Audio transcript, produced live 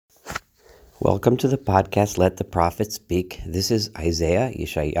Welcome to the podcast, Let the Prophet Speak. This is Isaiah,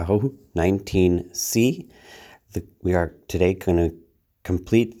 Yeshayahu 19c. We are today going to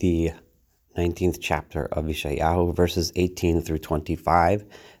complete the 19th chapter of Yeshayahu, verses 18 through 25.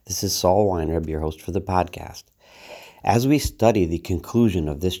 This is Saul Weinreb, your host for the podcast. As we study the conclusion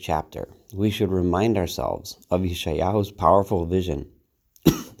of this chapter, we should remind ourselves of Yeshayahu's powerful vision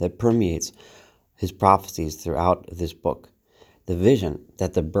that permeates his prophecies throughout this book. The vision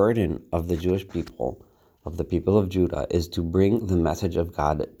that the burden of the Jewish people, of the people of Judah, is to bring the message of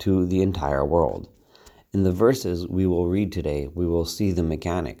God to the entire world. In the verses we will read today, we will see the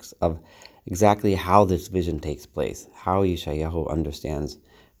mechanics of exactly how this vision takes place, how Yeshayahu understands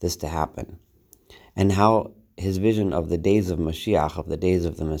this to happen, and how his vision of the days of Mashiach, of the days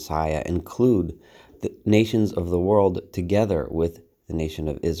of the Messiah, include the nations of the world together with the nation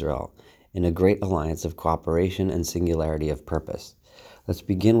of Israel, in a great alliance of cooperation and singularity of purpose. Let's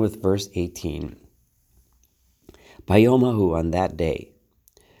begin with verse 18. Bayomahu, on that day.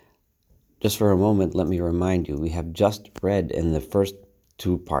 Just for a moment, let me remind you, we have just read in the first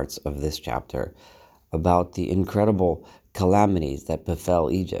two parts of this chapter about the incredible calamities that befell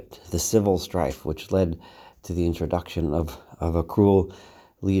Egypt, the civil strife which led to the introduction of a cruel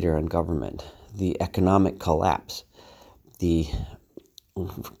leader and government, the economic collapse, the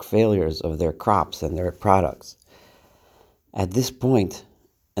failures of their crops and their products. At this point,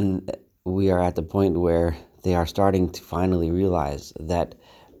 and we are at the point where they are starting to finally realize that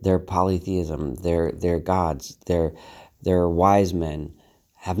their polytheism, their gods, their wise men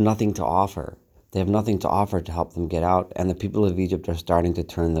have nothing to offer. They have nothing to offer to help them get out, and the people of Egypt are starting to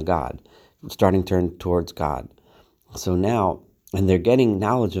turn towards God. So now, and they're getting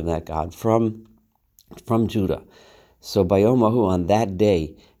knowledge of that God from Judah. So Bayomahu, on that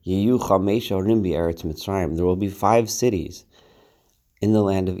day, there will be 5 cities in the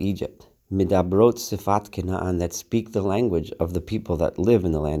land of Egypt, Midabrot Sifat Canaan, that speak the language of the people that live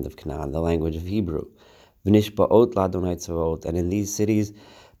in the land of Canaan, the language of Hebrew. V'nishba'ot l'Adonai Tzvaot, and in these cities,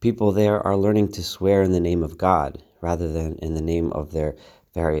 people there are learning to swear in the name of God rather than in the name of their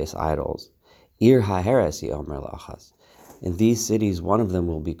various idols. Ir ha'heres yomer la'achas. In these cities, one of them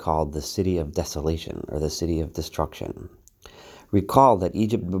will be called the city of desolation, or the city of destruction. Recall that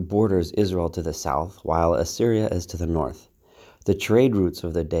Egypt borders Israel to the south, while Assyria is to the north. The trade routes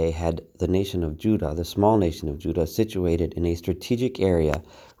of the day had the nation of Judah, the small nation of Judah, situated in a strategic area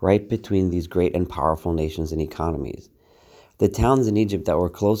right between these great and powerful nations and economies. The towns in Egypt that were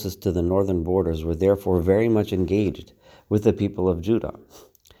closest to the northern borders were therefore very much engaged with the people of Judah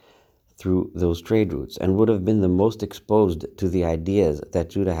through those trade routes, and would have been the most exposed to the ideas that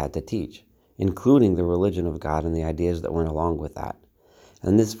Judah had to teach, including the religion of God and the ideas that went along with that.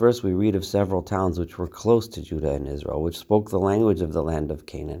 In this verse we read of several towns which were close to Judah and Israel, which spoke the language of the land of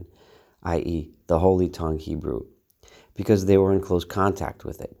Canaan, i.e., the Holy Tongue Hebrew, because they were in close contact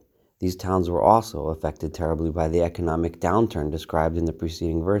with it. These towns were also affected terribly by the economic downturn described in the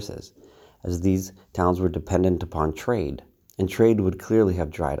preceding verses, as these towns were dependent upon trade, and trade would clearly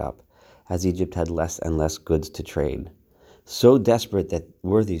have dried up, as Egypt had less and less goods to trade. So desperate that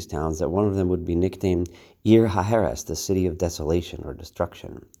were these towns that one of them would be nicknamed Ir HaHeres, the city of desolation or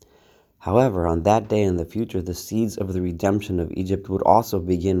destruction. However, on that day in the future, the seeds of the redemption of Egypt would also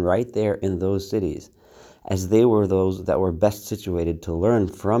begin right there in those cities, as they were those that were best situated to learn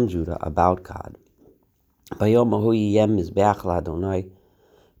from Judah about God. Bayom ahu yiyem mizbeach l'Adonai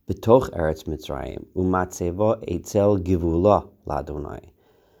b'toch eretz Mitzrayim u'matzevo eitzel givula l'Adonai.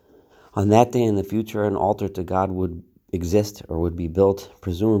 On that day in the future, an altar to God would exist or would be built,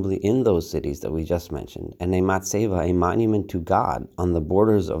 presumably in those cities that we just mentioned, and a matzeva, a monument to God, on the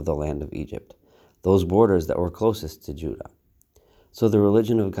borders of the land of Egypt, those borders that were closest to Judah. So the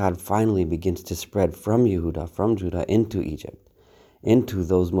religion of God finally begins to spread from Judah into Egypt, into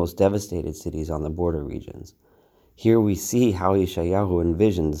those most devastated cities on the border regions. Here we see how Yeshayahu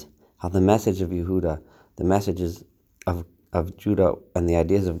envisions how the message of Yehuda, the messages of Judah and the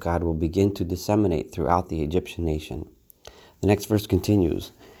ideas of God will begin to disseminate throughout the Egyptian nation. The next verse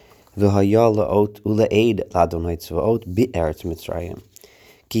continues, V'haya la'ot ula'ed l'Adonai tzvaot bi'eretz Mitzrayim,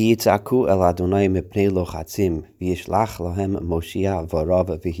 ki yitzaku el Adonai mepnei lochatzim, v'yishlach lahem Moshiach v'arav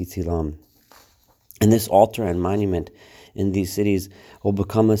v'hitzilam. And this altar and monument in these cities will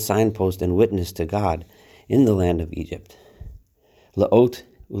become a signpost and witness to God in the land of Egypt. La'ot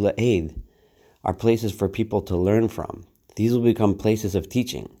ula'ed are places for people to learn from. These will become places of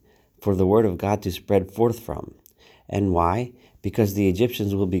teaching, for the word of God to spread forth from. And why? Because the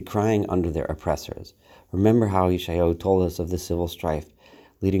Egyptians will be crying under their oppressors. Remember how Yeshayahu told us of the civil strife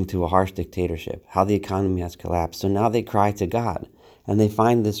leading to a harsh dictatorship, how the economy has collapsed. So now they cry to God, and they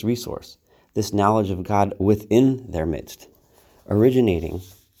find this resource. this knowledge of God within their midst, originating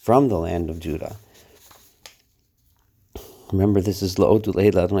from the land of Judah. Remember, this is La'otu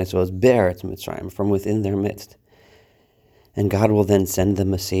Leila Adonai, so it's Be'eretz Mitzrayim, from within their midst. And God will then send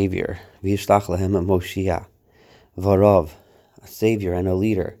them a savior, V'yishlach lahem a Moshiach, Varav, a savior and a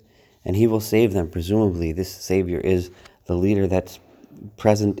leader, and he will save them. Presumably, this savior is the leader that's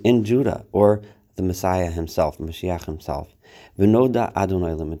present in Judah, or the Messiah himself, Mashiach himself. V'noda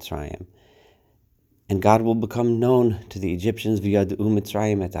Adonai leMitzrayim, and God will become known to the Egyptians, V'yad'u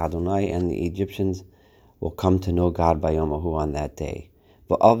Mitzrayim et Adonai, and the Egyptians will come to know God by Yomahu on that day.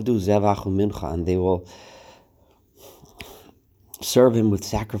 V'avdu zevach u'mincha, and they will serve him with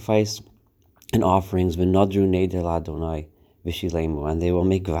sacrifice and offerings, v'nadru neder l'Adonai v'shilemu, and they will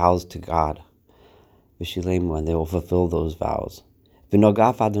make vows to God, v'shilemu, and they will fulfill those vows.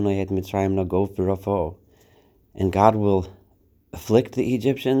 V'nogaf Adonai et Mitzrayim nagof v'rafo, and God will afflict the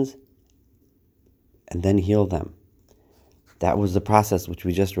Egyptians and then heal them. That was the process which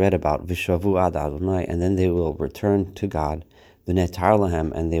we just read about, v'shavu ad Adonai, and then they will return to God, v'netar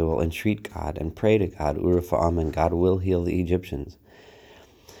lahem, and they will entreat God and pray to God, urafa'am, and God will heal the Egyptians.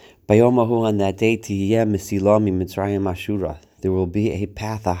 Bayomahu, on that day, tiyeh mesilah mitzrayim ashura, there will be a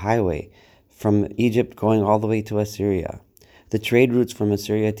path, a highway, from Egypt going all the way to Assyria. The trade routes from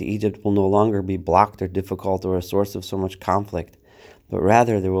Assyria to Egypt will no longer be blocked or difficult or a source of so much conflict, but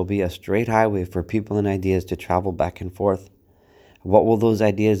rather there will be a straight highway for people and ideas to travel back and forth. What will those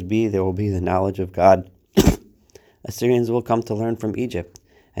ideas be? There will be the knowledge of God. Assyrians will come to learn from Egypt,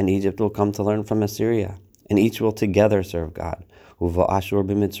 and Egypt will come to learn from Assyria, and each will together serve God. Uva Ashur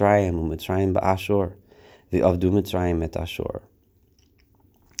b'Mitzrayim, u'Mitzrayim ba'Ashur, v'avdu Mitzrayim et Ashur.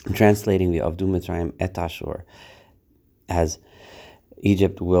 I'm translating v'avdu Mitzrayim et Ashur as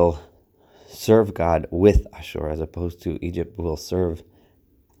Egypt will serve God with Ashur, as opposed to Egypt will serve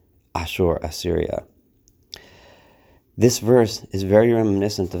Ashur, Assyria. This verse is very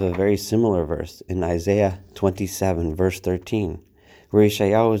reminiscent of a very similar verse in Isaiah 27, verse 13, where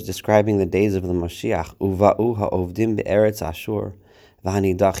Yeshayahu is describing the days of the Mashiach. Uva'u ha'ovdim be'eretz Ashur,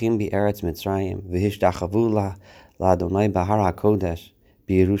 v'hanidachim be'eretz Mitzrayim, v'hishdachavu la'Adonai b'har HaKodesh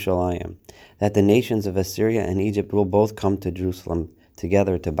b'Yerushalayim, that the nations of Assyria and Egypt will both come to Jerusalem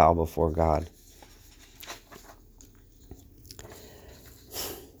together to bow before God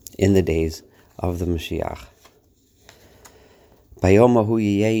in the days of the Mashiach. Bayomahu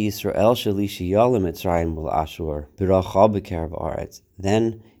yiyeh Yisrael sheli shiyalim Mitzrayim v'Ashur b'rachal b'kerv haaretz.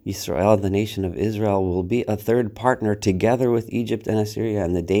 Then Yisrael, the nation of Israel, will be a third partner together with Egypt and Assyria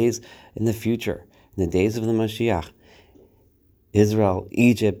in the days in the future, in the days of the Mashiach. Israel,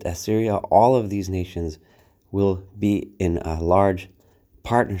 Egypt, Assyria, all of these nations will be in a large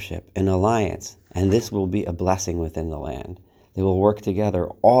partnership, an alliance, and this will be a blessing within the land. They will work together,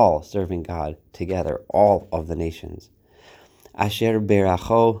 all serving God together, all of the nations. Asher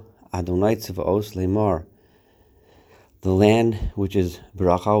beracho Adonai tzvaos lemor. The land which is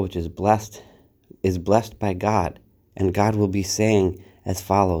beracha, which is blessed by God, and God will be saying as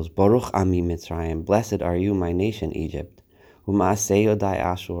follows: Baruch Ami Mitzrayim, blessed are you, my nation, Egypt. U'maaseh yodai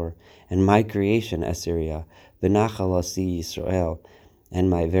Ashur, and my creation, Assyria. V'nachal asi Yisrael, and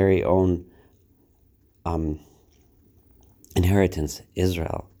my very own inheritance,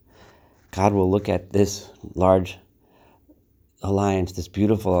 Israel. God will look at this large alliance, this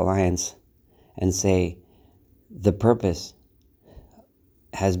beautiful alliance, and say, the purpose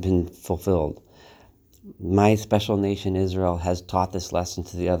has been fulfilled. My special nation, Israel, has taught this lesson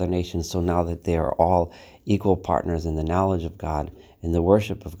to the other nations, so now that they are all equal partners in the knowledge of God, in the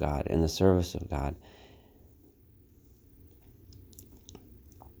worship of God, in the service of God.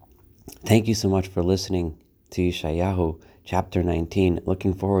 Thank you so much for listening to Yeshayahu, chapter 19.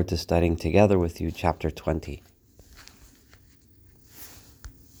 Looking forward to studying together with you chapter 20.